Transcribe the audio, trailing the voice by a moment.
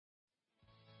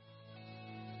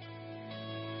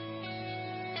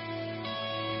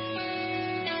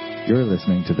You're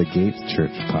listening to the Gate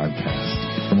Church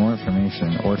podcast. For more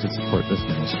information or to support this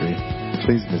ministry,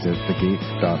 please visit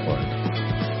thegate.org.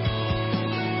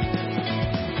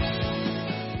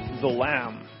 The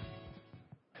Lamb.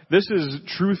 This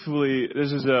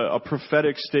is a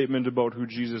prophetic statement about who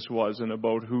Jesus was and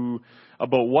about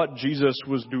what Jesus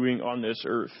was doing on this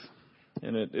earth.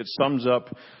 And it sums up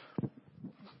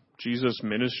Jesus'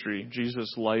 ministry,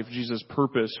 Jesus' life, Jesus'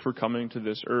 purpose for coming to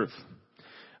this earth.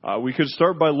 We could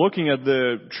start by looking at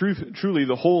truly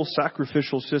the whole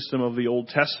sacrificial system of the Old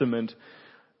Testament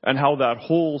and how that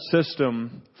whole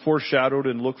system foreshadowed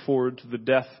and looked forward to the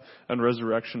death and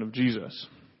resurrection of Jesus.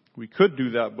 We could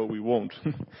do that, but we won't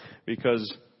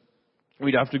because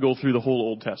we'd have to go through the whole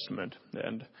Old Testament,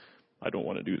 and I don't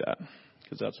want to do that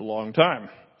because that's a long time.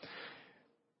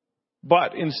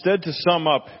 But instead, to sum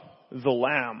up, the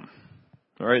Lamb.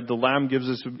 All right, the Lamb gives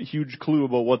us a huge clue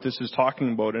about what this is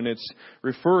talking about, and it's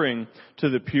referring to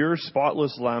the pure,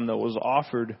 spotless Lamb that was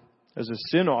offered as a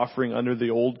sin offering under the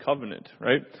Old Covenant,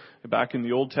 right? Back in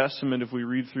the Old Testament, if we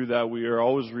read through that, we are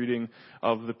always reading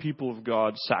of the people of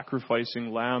God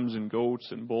sacrificing lambs and goats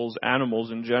and bulls,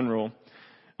 animals in general,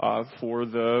 for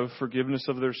the forgiveness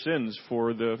of their sins,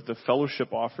 for the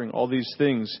fellowship offering, all these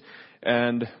things.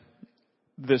 And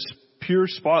this pure,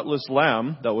 spotless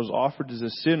lamb that was offered as a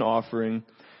sin offering,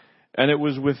 and it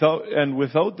was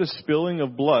without the spilling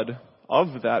of blood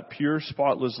of that pure,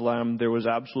 spotless lamb, there was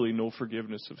absolutely no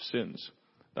forgiveness of sins.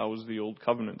 That was the Old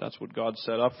Covenant. That's what God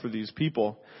set up for these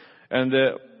people. And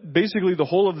basically the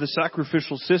whole of the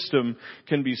sacrificial system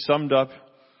can be summed up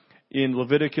in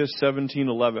Leviticus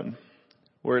 17:11,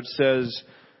 where it says,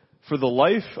 "For the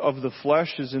life of the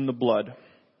flesh is in the blood,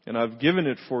 and I've given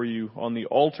it for you on the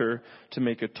altar to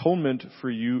make atonement for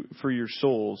your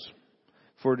souls.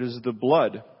 For it is the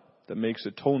blood that makes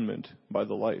atonement by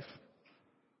the life."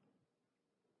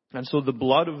 And so the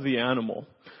blood of the animal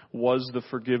was the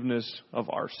forgiveness of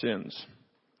our sins.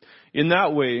 In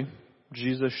that way,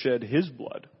 Jesus shed his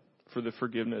blood for the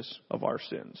forgiveness of our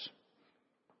sins.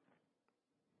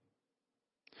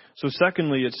 So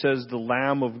secondly, it says the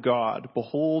Lamb of God.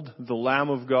 Behold, the Lamb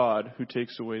of God who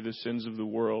takes away the sins of the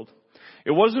world.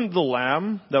 It wasn't the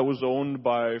lamb that was owned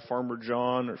by Farmer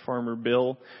John or Farmer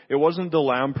Bill. It wasn't the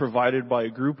lamb provided by a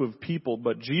group of people,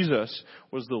 but Jesus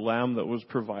was the lamb that was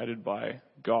provided by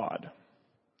God.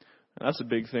 And that's a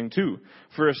big thing too.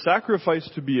 For a sacrifice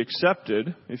to be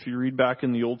accepted, if you read back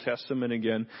in the Old Testament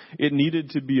again, it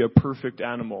needed to be a perfect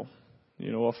animal.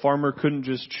 You know, a farmer couldn't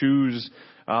just choose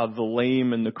the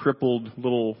lame and the crippled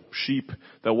little sheep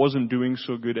that wasn't doing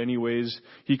so good anyways.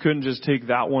 He couldn't just take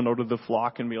that one out of the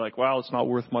flock and be like, well, it's not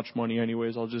worth much money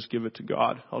anyways. I'll just give it to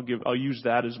God. I'll use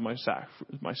that as my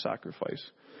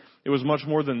sacrifice. It was much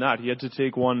more than that. He had to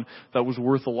take one that was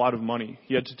worth a lot of money.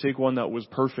 He had to take one that was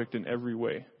perfect in every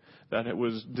way. That it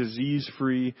was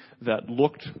disease-free, that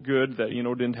looked good, that,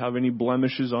 didn't have any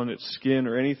blemishes on its skin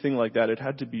or anything like that. It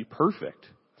had to be perfect.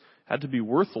 Had to be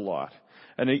worth a lot.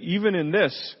 And even in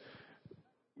this,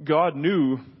 God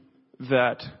knew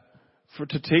that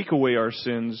to take away our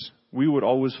sins, we would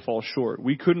always fall short.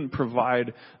 We couldn't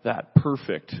provide that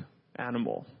perfect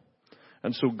animal.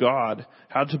 And so God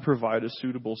had to provide a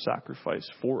suitable sacrifice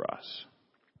for us.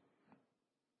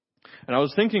 And I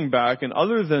was thinking back, and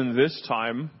other than this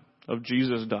time of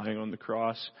Jesus dying on the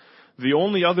cross, the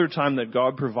only other time that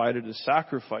God provided a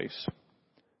sacrifice,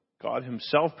 God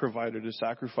himself provided a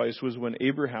sacrifice, was when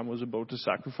Abraham was about to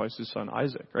sacrifice his son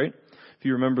Isaac, right? If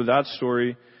you remember that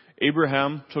story,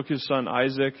 Abraham took his son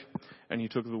Isaac, and he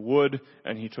took the wood,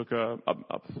 and he took a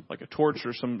torch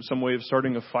or some way of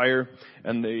starting a fire,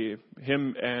 and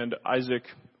him and Isaac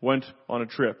went on a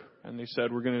trip, and they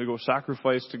said, we're going to go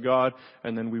sacrifice to God,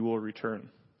 and then we will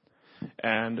return.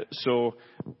 And so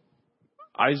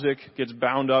Isaac gets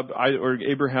bound up, or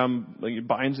Abraham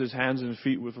binds his hands and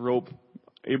feet with rope.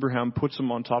 Abraham puts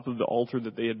him on top of the altar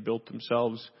that they had built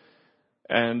themselves.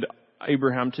 And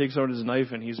Abraham takes out his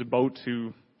knife and he's about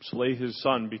to slay his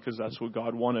son because that's what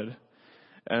God wanted.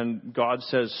 And God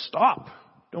says, stop,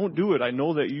 don't do it. I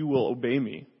know that you will obey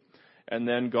me. And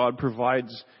then God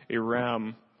provides a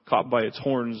ram caught by its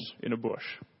horns in a bush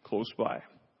close by.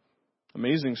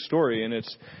 Amazing story. And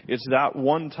it's that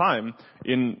one time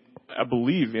I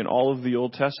believe in all of the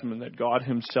Old Testament that God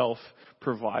himself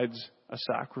provides a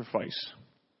sacrifice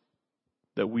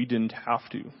that we didn't have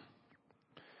to.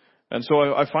 And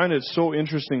so I find it so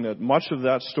interesting that much of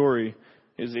that story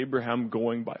is Abraham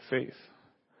going by faith.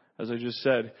 As I just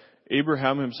said,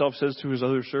 Abraham himself says to his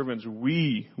other servants,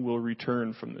 we will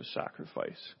return from this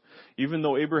sacrifice. Even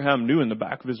though Abraham knew in the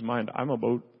back of his mind, I'm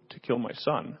about to kill my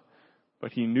son.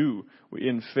 But he knew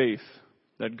in faith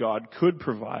that God could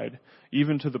provide,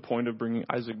 even to the point of bringing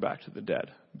Isaac back from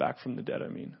the dead, I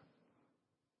mean.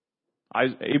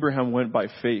 Abraham went by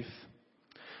faith.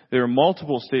 There are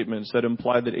multiple statements that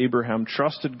imply that Abraham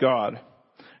trusted God,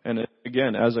 and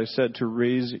again, as I said, to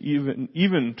raise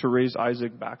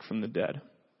Isaac back from the dead.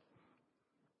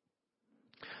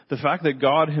 The fact that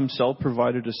God himself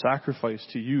provided a sacrifice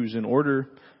to use in order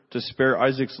to spare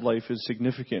Isaac's life is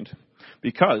significant,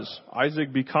 because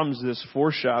Isaac becomes this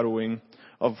foreshadowing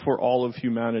for all of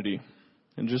humanity.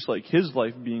 And just like his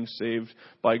life being saved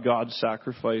by God's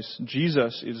sacrifice,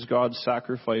 Jesus is God's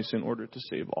sacrifice in order to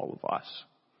save all of us.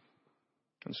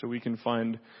 And so we can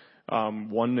find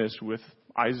oneness with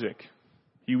Isaac.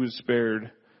 He was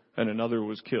spared and another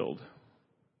was killed.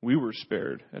 We were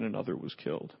spared and another was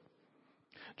killed.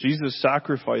 Jesus'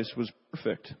 sacrifice was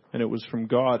perfect, and it was from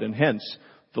God, and hence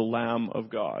the Lamb of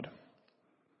God.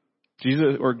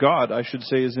 Jesus, or God, I should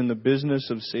say, is in the business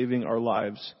of saving our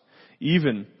lives,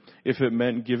 even if it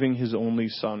meant giving his only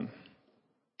Son,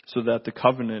 so that the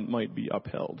covenant might be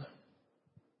upheld.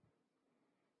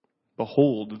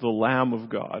 Behold, the Lamb of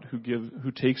God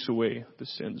who takes away the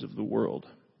sins of the world.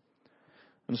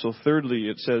 And so thirdly,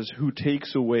 it says, who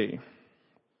takes away.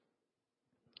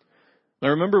 I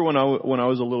remember when I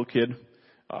was a little kid,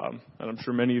 and I'm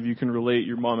sure many of you can relate,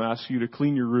 your mom asks you to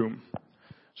clean your room.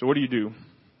 So what do?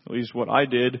 At least what I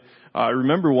did. I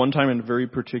remember one time in very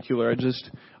particular,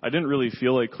 I didn't really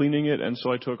feel like cleaning it, and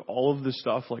so I took all of the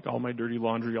stuff, like all my dirty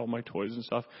laundry, all my toys and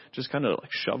stuff, just kind of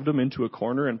like shoved them into a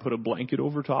corner and put a blanket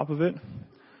over top of it.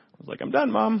 I was like, I'm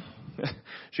done, Mom.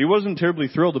 She wasn't terribly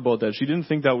thrilled about that. She didn't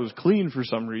think that was clean for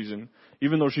some reason.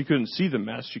 Even though she couldn't see the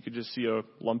mess, she could just see a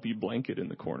lumpy blanket in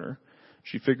the corner.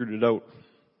 She figured it out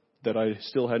that I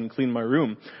still hadn't cleaned my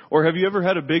room. Or have you ever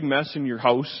had a big mess in your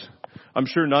house? I'm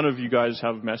sure none of you guys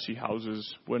have messy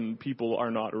houses when people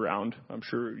are not around. I'm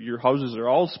sure your houses are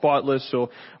all spotless. So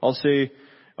I'll say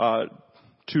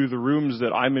to the rooms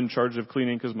that I'm in charge of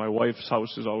cleaning, because my wife's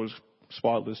house is always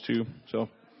spotless too. So,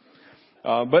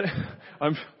 but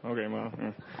I'm okay.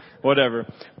 Well, whatever.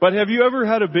 But have you ever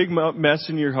had a big mess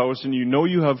in your house, and you know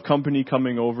you have company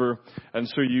coming over, and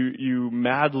so you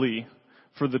madly,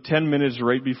 for the 10 minutes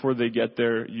right before they get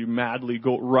there, you madly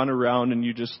run around and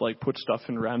you just like put stuff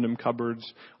in random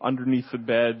cupboards underneath the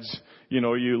beds. You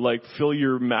know, you like fill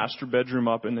your master bedroom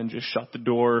up and then just shut the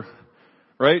door,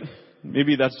 right?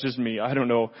 Maybe that's just me. I don't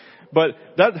know. But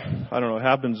that, I don't know,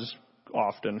 happens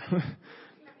often.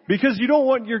 Because you don't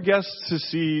want your guests to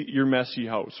see your messy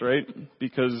house, right?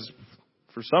 Because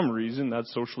for some reason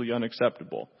that's socially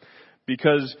unacceptable.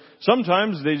 Because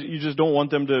sometimes you just don't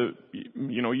want them to,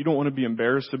 you don't want to be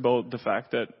embarrassed about the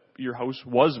fact that your house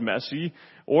was messy.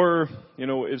 Or,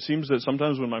 it seems that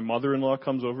sometimes when my mother-in-law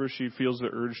comes over, she feels the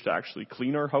urge to actually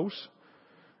clean our house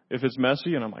if it's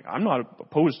messy. And I'm like, I'm not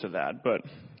opposed to that. But,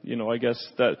 I guess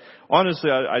that,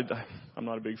 honestly, I'm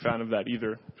not a big fan of that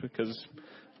either. Because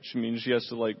she means she has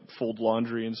to like fold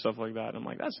laundry and stuff like that. And I'm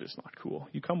like, that's just not cool.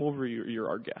 You come over, you're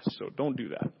our guest, so don't do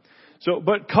that. So,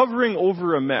 but covering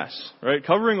over a mess, right?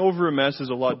 Covering over a mess is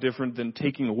a lot different than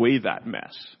taking away that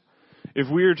mess. If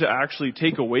we were to actually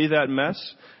take away that mess,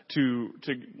 to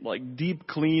like deep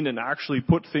clean and actually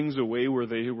put things away where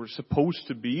they were supposed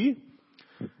to be,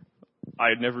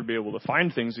 I'd never be able to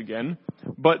find things again.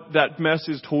 But that mess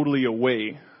is totally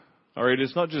away. All right,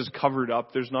 it's not just covered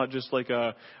up. There's not just like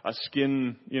a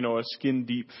skin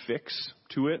deep fix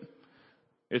to it.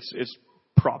 It's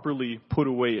properly put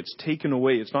away. It's taken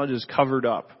away. It's not just covered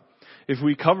up. If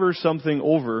we cover something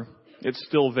over, it's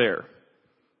still there,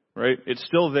 right? It's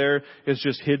still there. It's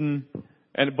just hidden,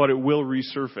 but it will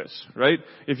resurface, right?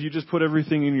 If you just put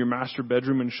everything in your master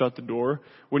bedroom and shut the door,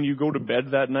 when you go to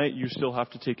bed that night, you still have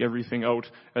to take everything out,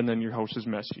 and then your house is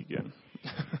messy again.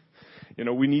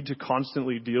 We need to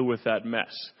constantly deal with that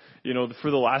mess.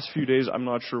 For the last few days, I'm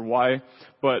not sure why,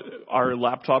 but our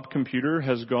laptop computer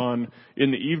has gone,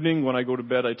 in the evening when I go to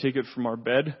bed, I take it from our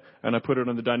bed and I put it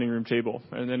on the dining room table.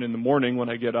 And then in the morning when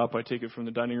I get up, I take it from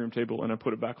the dining room table and I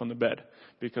put it back on the bed.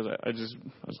 Because I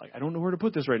was like, I don't know where to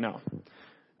put this right now.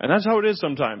 And that's how it is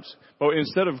sometimes. But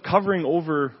instead of covering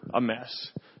over a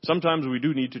mess, sometimes we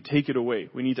do need to take it away.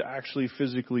 We need to actually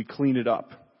physically clean it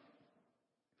up.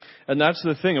 And that's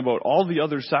the thing about all the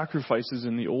other sacrifices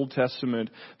in the Old Testament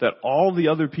that all the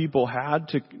other people had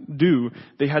to do.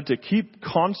 They had to keep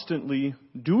constantly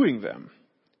doing them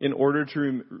in order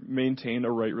to maintain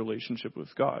a right relationship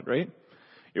with God, right?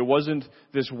 It wasn't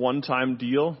this one-time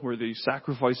deal where they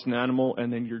sacrificed an animal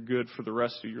and then you're good for the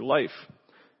rest of your life.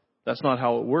 That's not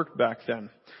how it worked back then.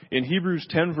 In Hebrews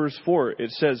 10 verse 4, it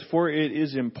says, "For it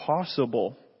is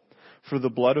impossible for the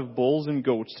blood of bulls and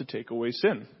goats to take away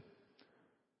sin."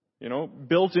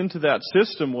 Built into that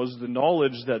system was the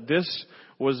knowledge that this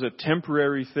was a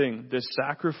temporary thing. This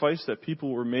sacrifice that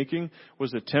people were making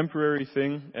was a temporary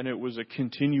thing, and it was a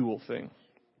continual thing.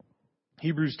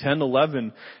 Hebrews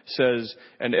 10:11 says,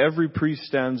 "And every priest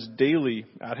stands daily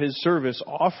at his service,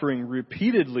 offering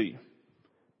repeatedly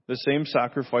the same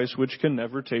sacrifice which can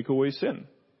never take away sin."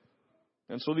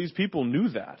 And so these people knew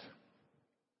that.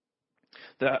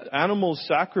 That animals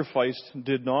sacrificed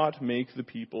did not make the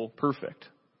people perfect.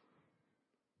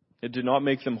 It did not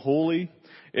make them holy.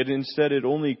 It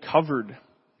only covered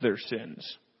their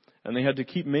sins. And they had to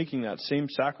keep making that same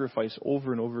sacrifice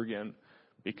over and over again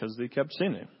because they kept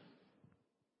sinning.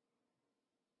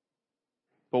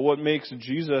 But what makes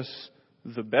Jesus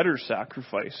the better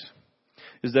sacrifice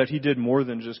is that he did more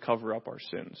than just cover up our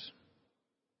sins.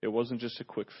 It wasn't just a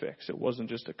quick fix. It wasn't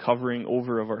just a covering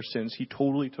over of our sins. He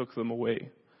totally took them away.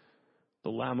 The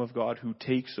Lamb of God who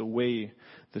takes away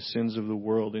the sins of the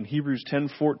world. In Hebrews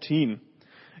 10:14,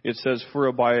 it says,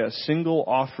 "For by a single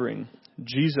offering,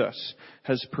 Jesus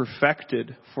has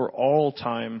perfected for all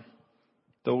time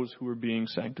those who are being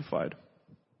sanctified."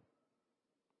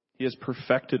 He has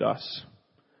perfected us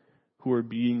who are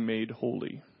being made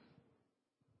holy.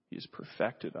 He has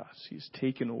perfected us. He's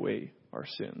taken away our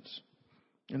sins.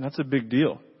 And that's a big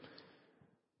deal.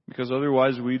 Because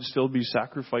otherwise we'd still be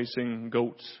sacrificing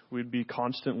goats. We'd be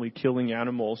constantly killing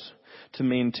animals to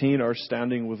maintain our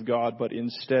standing with God. But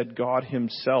instead, God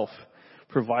himself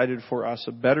provided for us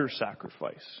a better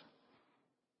sacrifice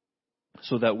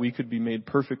so that we could be made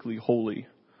perfectly holy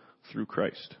through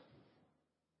Christ.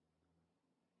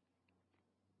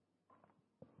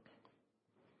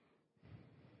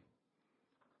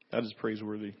 That is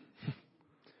praiseworthy.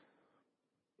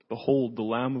 Behold, the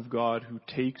Lamb of God who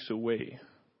takes away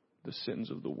the sins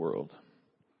of the world.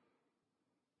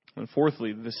 And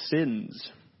fourthly, the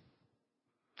sins.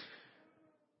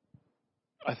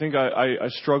 I think I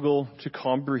struggle to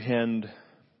comprehend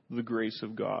the grace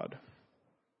of God.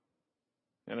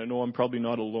 And I know I'm probably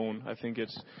not alone. I think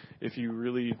if you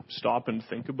really stop and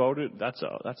think about it, that's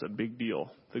a big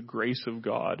deal. The grace of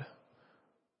God.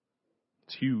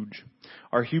 It's huge.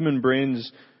 Our human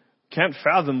brains can't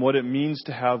fathom what it means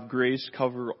to have grace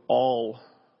cover all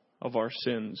of our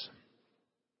sins.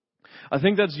 I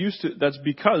think that's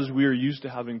because we are used to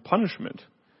having punishment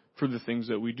for the things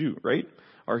that we do, right?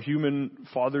 Our human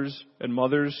fathers and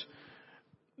mothers,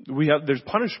 there's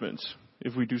punishments.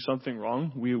 If we do something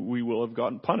wrong, we will have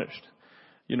gotten punished.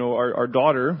 Our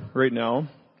daughter right now,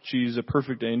 she's a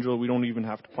perfect angel. We don't even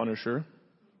have to punish her.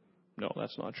 No,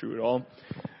 that's not true at all.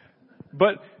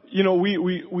 But,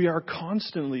 we are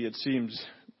constantly, it seems,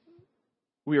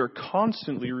 we are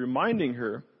constantly reminding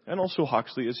her, and also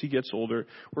Huxley as he gets older,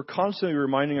 we're constantly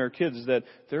reminding our kids that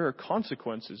there are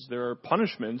consequences, there are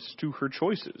punishments to her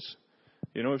choices.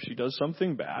 If she does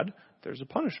something bad, there's a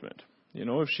punishment.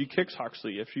 If she kicks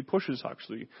Huxley, if she pushes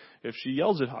Huxley, if she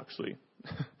yells at Huxley,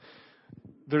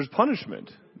 there's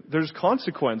punishment. There's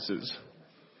consequences.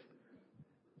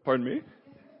 Pardon me?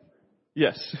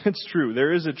 Yes, it's true.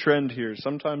 There is a trend here.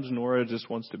 Sometimes Nora just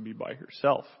wants to be by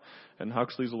herself, and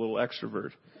Huxley's a little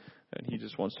extrovert, and he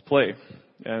just wants to play.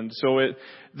 And so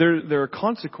there are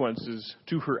consequences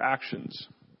to her actions,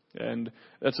 and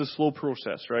that's a slow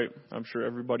process, right? I'm sure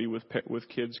everybody with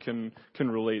kids can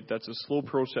relate. That's a slow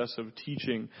process of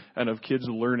teaching and of kids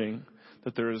learning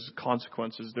that there is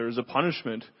consequences. There is a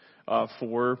punishment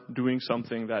for doing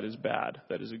something that is bad,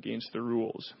 that is against the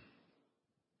rules.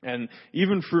 And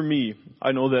even for me,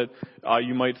 I know that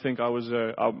you might think I was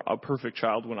a perfect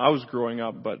child when I was growing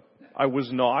up, but I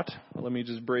was not. Let me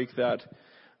just break that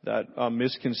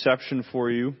misconception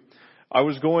for you. I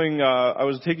was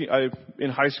in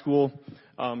high school,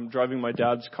 driving my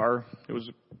dad's car. It was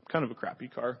kind of a crappy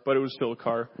car, but it was still a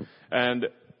car. And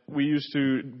we used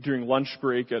to, during lunch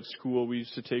break at school, we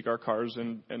used to take our cars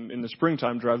and in the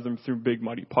springtime drive them through big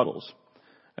muddy puddles.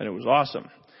 And it was awesome.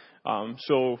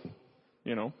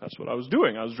 That's what I was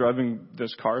doing. I was driving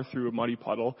this car through a muddy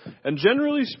puddle. And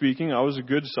generally speaking, I was a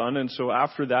good son. And so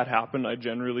after that happened, I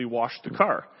generally washed the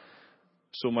car.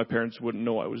 So my parents wouldn't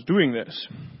know I was doing this.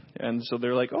 And so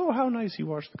they're like, oh, how nice, he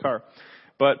washed the car.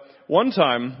 But one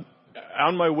time,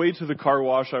 on my way to the car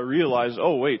wash, I realized,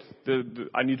 oh, wait,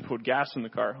 I need to put gas in the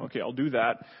car. Okay, I'll do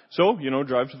that. So,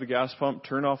 drive to the gas pump,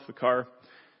 turn off the car,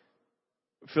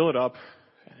 fill it up,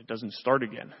 and it doesn't start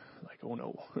again. Like, oh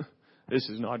no. This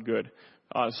is not good.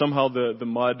 Somehow the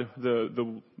mud,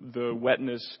 the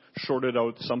wetness shorted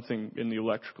out something in the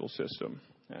electrical system.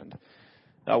 And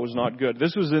that was not good.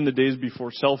 This was in the days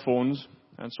before cell phones.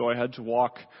 And so I had to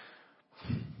walk,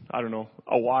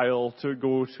 a while to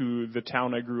go to the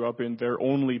town I grew up in, their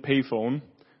only payphone.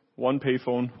 one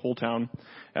payphone, whole town.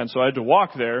 And so I had to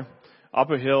walk there, up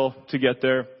a hill to get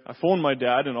there. I phoned my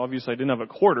dad, and obviously I didn't have a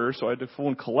quarter, so I had to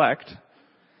phone collect,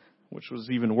 which was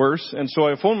even worse. And so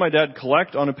I phoned my dad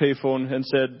collect on a payphone and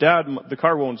said, "Dad, the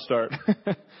car won't start."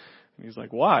 And he's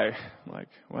like, "Why?" I'm like,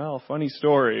 "Well, funny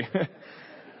story."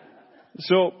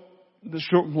 So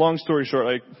long story short,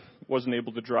 I wasn't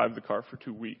able to drive the car for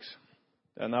 2 weeks.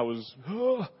 And that was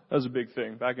a big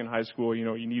thing. Back in high school,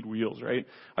 you need wheels, right?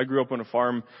 I grew up on a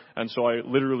farm, and so I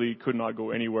literally could not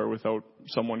go anywhere without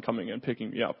someone coming and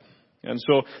picking me up. And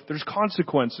so there's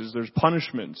consequences, there's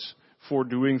punishments for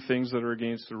doing things that are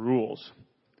against the rules.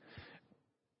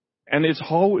 And it's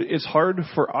hard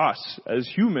for us as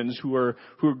humans who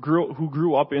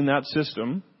grew up in that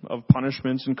system of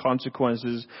punishments and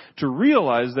consequences to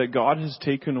realize that God has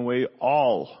taken away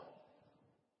all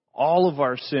of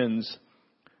our sins.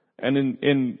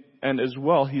 And as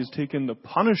well, He has taken the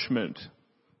punishment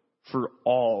for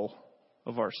all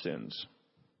of our sins.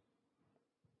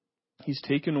 He's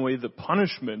taken away the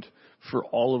punishment for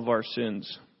all of our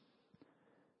sins.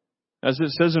 As it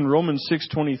says in Romans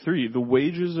 6:23, the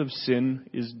wages of sin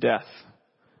is death,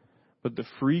 but the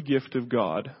free gift of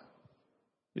God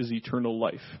is eternal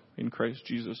life in Christ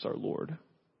Jesus our Lord.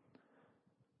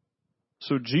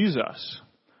 So Jesus,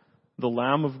 the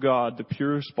Lamb of God, the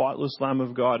pure, spotless Lamb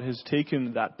of God, has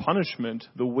taken that punishment,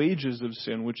 the wages of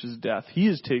sin, which is death. He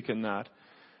has taken that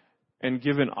and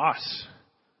given us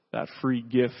that free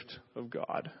gift of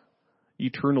God.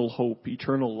 Eternal hope,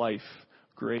 eternal life,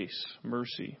 grace,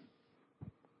 mercy.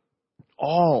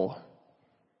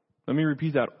 Let me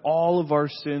repeat that. All of our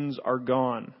sins are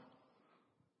gone.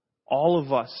 All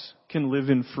of us can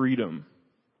live in freedom.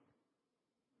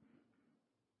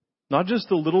 Not just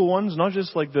the little ones, not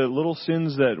just like the little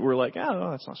sins that we're like, no,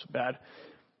 that's not so bad.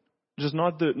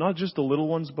 Not just the little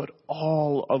ones, but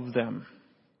all of them.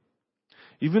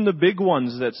 Even the big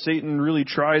ones that Satan really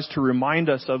tries to remind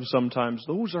us of sometimes,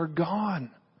 those are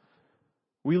gone.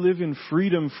 We live in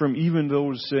freedom from even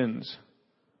those sins.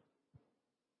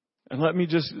 And let me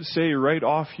just say right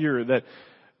off here that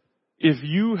if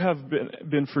you have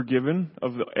been forgiven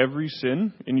of every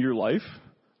sin in your life,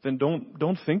 then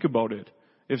don't think about it.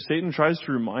 If Satan tries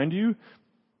to remind you,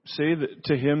 say that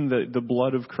to him that the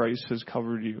blood of Christ has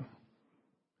covered you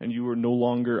and you are no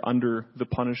longer under the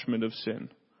punishment of sin.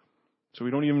 So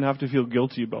we don't even have to feel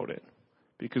guilty about it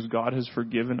because God has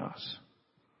forgiven us.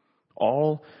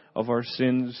 All of our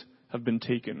sins have been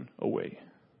taken away.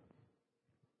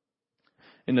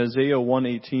 In Isaiah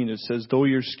 1:18 it says, "Though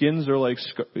your sins are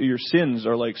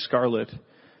like scarlet,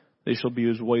 they shall be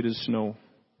as white as snow.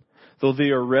 Though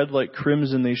they are red like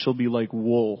crimson, they shall be like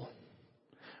wool."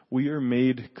 We are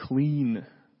made clean.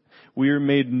 We are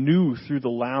made new through the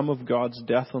Lamb of God's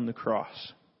death on the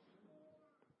cross.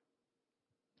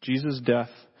 Jesus'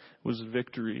 death was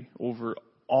victory over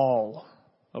all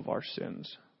of our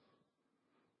sins.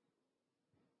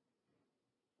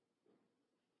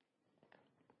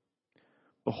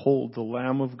 Behold, the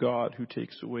Lamb of God who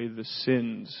takes away the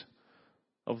sins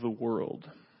of the world.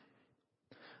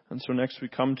 And so next we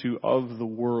come to of the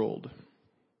world.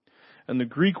 And the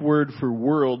Greek word for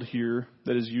world here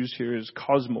that is used here is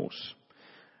cosmos.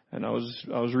 And I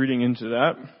was reading into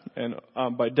that, and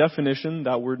by definition,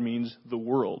 that word means the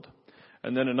world.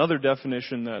 And then another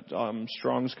definition that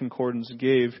Strong's Concordance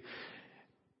gave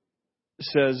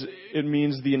says it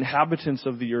means the inhabitants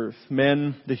of the earth,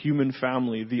 men, the human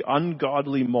family, the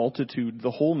ungodly multitude, the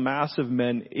whole mass of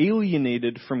men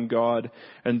alienated from God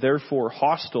and therefore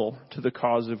hostile to the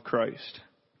cause of Christ.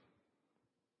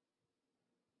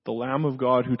 The Lamb of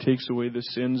God who takes away the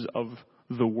sins of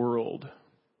the world.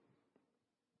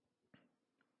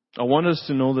 I want us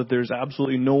to know that there's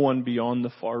absolutely no one beyond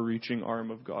the far-reaching arm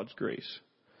of God's grace.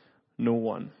 No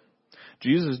one.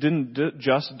 Jesus didn't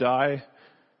just die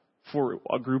for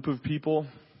a group of people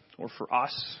or for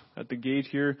us at the gate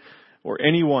here or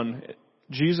anyone.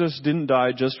 Jesus didn't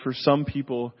die just for some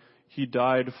people. He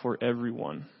died for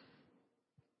everyone.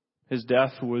 His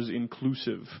death was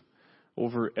inclusive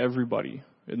over everybody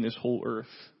in this whole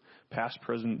earth, past,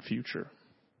 present, future.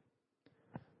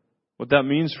 What that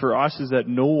means for us is that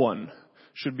no one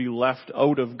should be left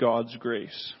out of God's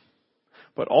grace,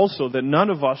 but also that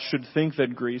none of us should think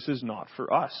that grace is not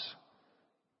for us.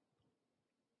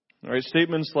 All right,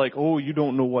 statements like, "Oh, you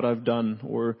don't know what I've done,"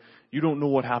 or "You don't know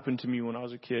what happened to me when I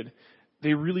was a kid,"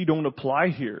 they really don't apply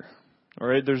here. All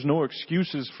right, there's no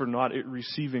excuses for not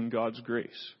receiving God's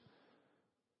grace.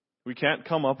 We can't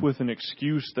come up with an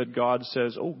excuse that God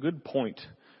says, "Oh, good point.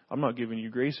 I'm not giving you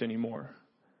grace anymore."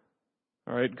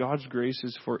 All right, God's grace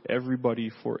is for everybody,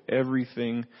 for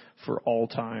everything, for all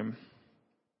time.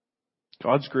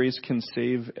 God's grace can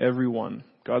save everyone.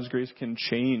 God's grace can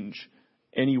change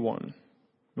anyone,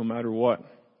 no matter what.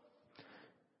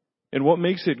 And what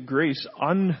makes it grace,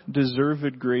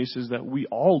 undeserved grace, is that we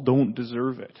all don't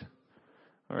deserve it.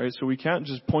 All right, so we can't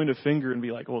just point a finger and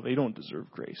be like, oh, they don't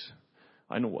deserve grace.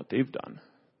 I know what they've done.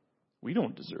 We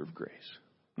don't deserve grace.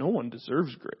 No one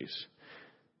deserves grace.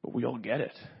 But we all get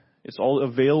it. It's all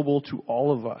available to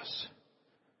all of us.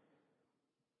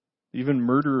 Even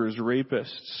murderers,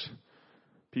 rapists,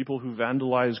 people who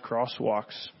vandalize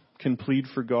crosswalks can plead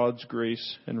for God's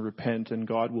grace and repent, and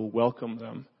God will welcome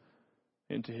them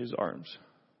into His arms.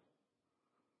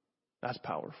 That's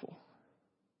powerful.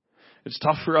 It's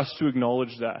tough for us to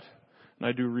acknowledge that, and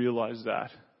I do realize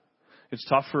that. It's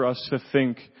tough for us to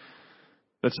think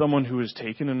that someone who has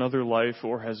taken another life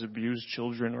or has abused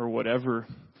children or whatever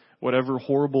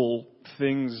horrible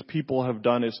things people have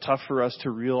done, it's tough for us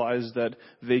to realize that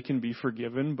they can be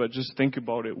forgiven, but just think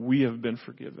about it. We have been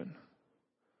forgiven.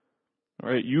 All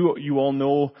right, you all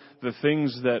know the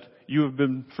things that you have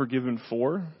been forgiven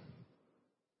for.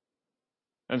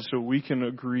 And so we can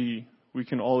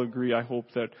all agree, I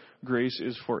hope, that grace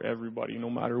is for everybody, no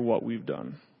matter what we've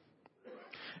done.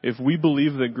 If we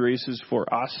believe that grace is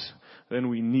for us, then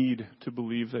we need to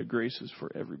believe that grace is for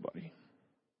everybody.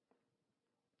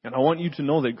 And I want you to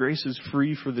know that grace is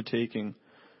free for the taking.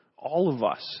 All of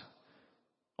us,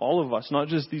 not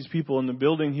just these people in the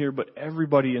building here, but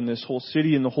everybody in this whole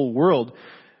city and the whole world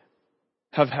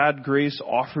have had grace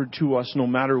offered to us no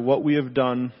matter what we have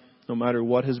done, no matter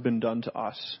what has been done to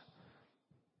us.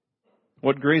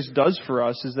 What grace does for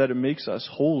us is that it makes us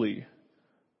holy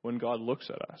when God looks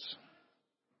at us.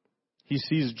 He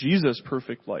sees Jesus'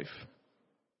 perfect life.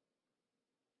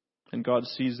 And God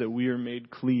sees that we are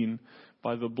made clean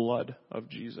by the blood of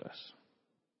Jesus.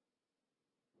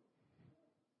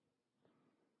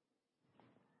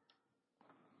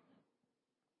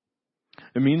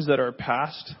 It means that our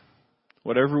past,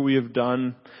 whatever we have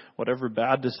done, whatever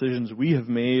bad decisions we have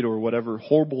made, or whatever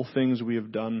horrible things we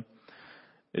have done,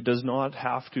 it does not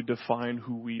have to define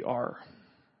who we are.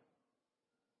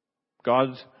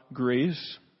 God's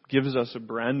grace gives us a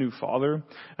brand new Father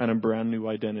and a brand new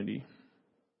identity.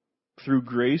 Through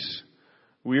grace,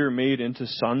 we are made into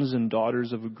sons and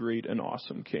daughters of a great and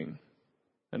awesome King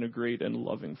and a great and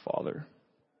loving Father.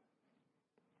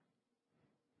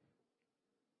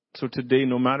 So today,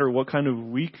 no matter what kind of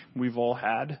week we've all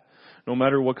had, no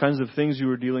matter what kinds of things you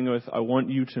are dealing with, I want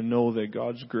you to know that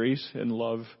God's grace and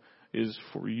love is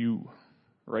for you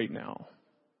right now.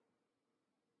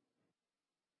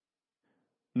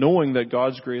 Knowing that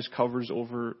God's grace covers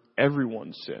over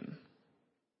everyone's sin.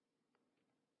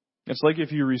 It's like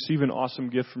if you receive an awesome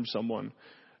gift from someone,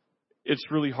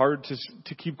 it's really hard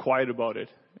to keep quiet about it.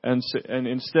 And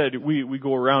instead, we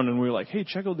go around and we're like, hey,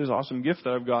 check out this awesome gift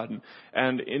that I've gotten.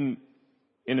 And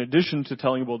in addition to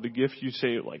telling about the gift, you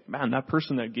say, like, man, that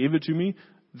person that gave it to me,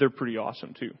 they're pretty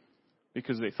awesome too.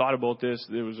 Because they thought about this,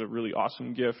 it was a really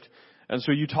awesome gift. And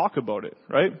so you talk about it,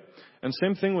 right? And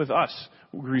same thing with us.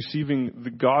 Receiving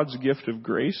the God's gift of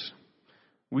grace,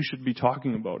 we should be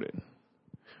talking about it.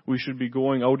 We should be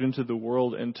going out into the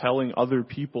world and telling other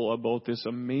people about this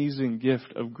amazing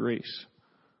gift of grace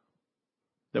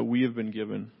that we have been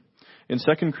given. In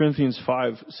 2 Corinthians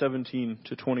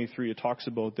 5:17-23, it talks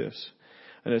about this.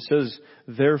 And it says,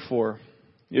 therefore,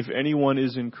 if anyone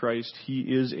is in Christ, he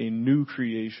is a new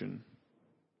creation.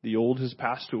 The old has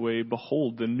passed away.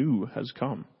 Behold, the new has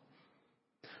come.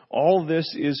 All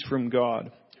this is from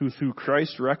God, who through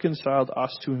Christ reconciled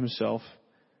us to himself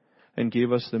and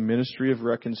gave us the ministry of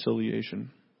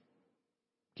reconciliation.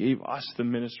 Gave us the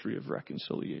ministry of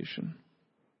reconciliation.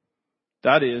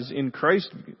 That is, in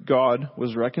Christ, God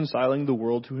was reconciling the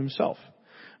world to himself,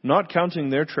 not counting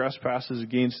their trespasses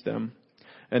against them,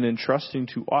 and entrusting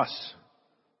to us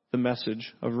the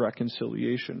message of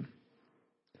reconciliation.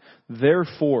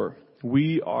 Therefore,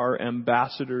 we are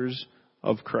ambassadors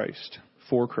of Christ,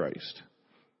 for Christ,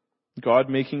 God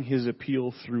making his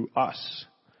appeal through us.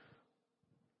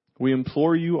 We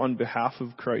implore you on behalf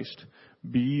of Christ,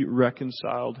 be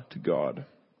reconciled to God.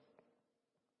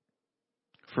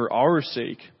 For our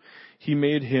sake, he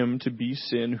made him to be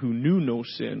sin who knew no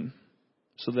sin,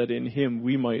 so that in him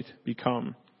we might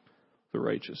become the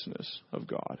righteousness of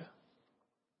God.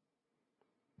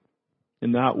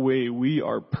 In that way, we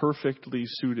are perfectly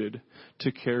suited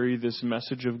to carry this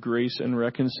message of grace and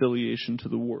reconciliation to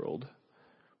the world,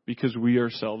 because we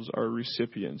ourselves are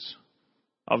recipients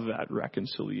of that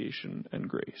reconciliation and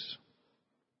grace.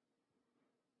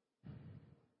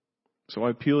 So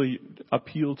I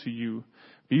appeal to you,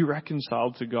 be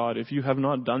reconciled to God. If you have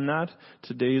not done that,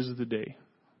 today is the day.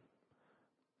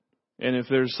 And if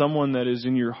there's someone that is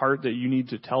in your heart that you need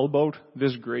to tell about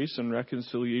this grace and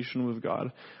reconciliation with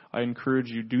God, I encourage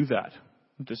you do that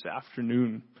this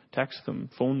afternoon. Text them,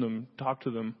 phone them, talk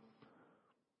to them.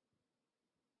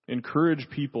 Encourage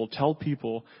people, tell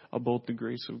people about the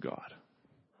grace of God.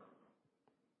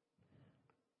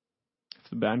 If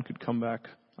the band could come back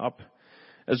up.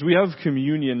 As we have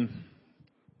communion,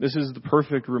 this is the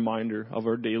perfect reminder of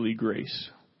our daily grace.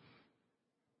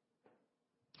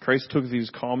 Christ took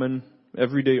these common,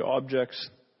 everyday objects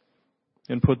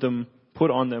and put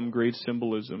on them great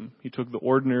symbolism. He took the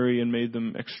ordinary and made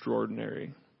them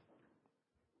extraordinary.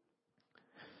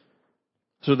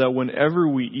 So that whenever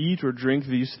we eat or drink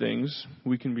these things,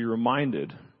 we can be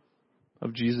reminded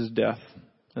of Jesus' death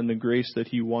and the grace that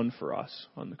He won for us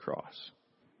on the cross.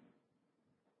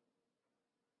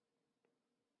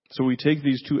 So we take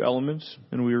these two elements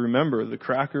and we remember the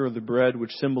cracker or the bread,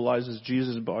 which symbolizes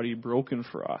Jesus' body broken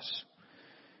for us,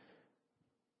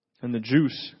 and the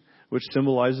juice, which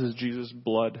symbolizes Jesus'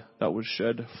 blood that was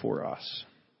shed for us.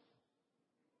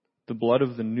 The blood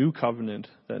of the new covenant,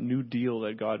 that new deal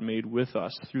that God made with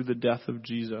us through the death of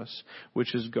Jesus,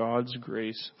 which is God's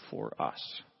grace for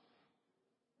us.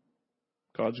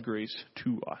 God's grace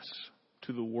to us,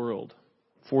 to the world,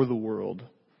 for the world.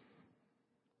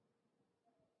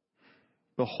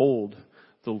 Behold,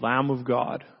 the Lamb of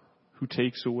God who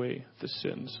takes away the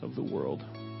sins of the world.